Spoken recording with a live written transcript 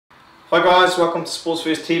Hi guys, welcome to Sports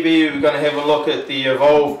First TV. We're going to have a look at the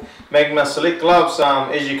Evolve Magma Select gloves.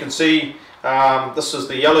 As you can see, this is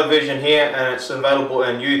the yellow version here, and it's available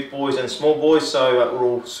in youth, boys and small boys, so it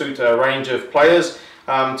will suit a range of players.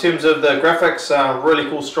 In terms of the graphics, really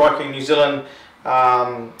cool, striking New Zealand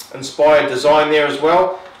inspired design there as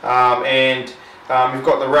well. We've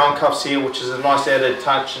got the round cuffs here, which is a nice added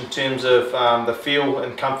touch in terms of the feel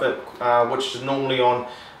and comfort, which is normally on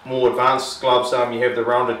more advanced gloves. You have the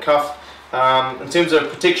rounded cuff. In terms of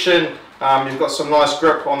protection, you've got some nice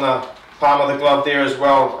grip on the palm of the glove there as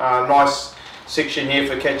well. Nice section here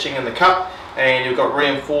for catching in the cup, and you've got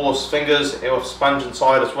reinforced fingers with sponge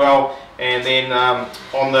inside as well. And then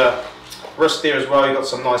on the wrist there as well, you've got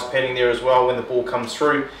some nice padding there as well when the ball comes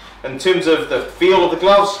through. In terms of the feel of the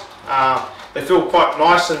gloves, they feel quite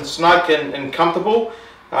nice and snug and comfortable.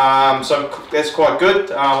 So that's quite good.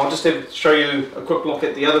 I'll just have to show you a quick look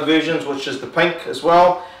at the other versions, which is the pink as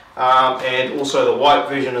well, and also the white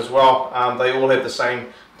version as well. They all have the same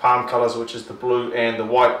palm colours, which is the blue and the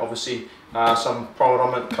white, obviously some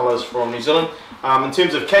prominent colours from New Zealand. In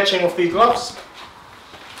terms of catching with these gloves,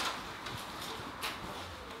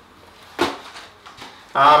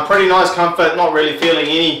 pretty nice comfort, not really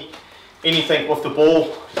feeling anything with the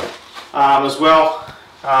ball as well.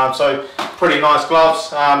 So pretty nice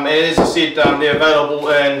gloves, and as I said, they're available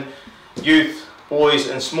in youth, boys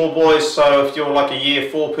and small boys. So if you're like a year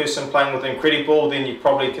 4 person playing with Incredible, then you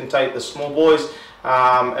probably can take the small boys.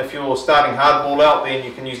 If you're starting hardball out, then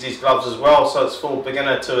you can use these gloves as well. So it's for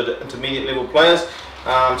beginner to intermediate level players.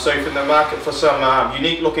 So if you're in the market for some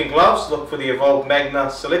unique looking gloves, look for the Evolve Magma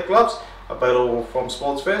Select gloves, available from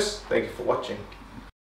Sports First. Thank you for watching.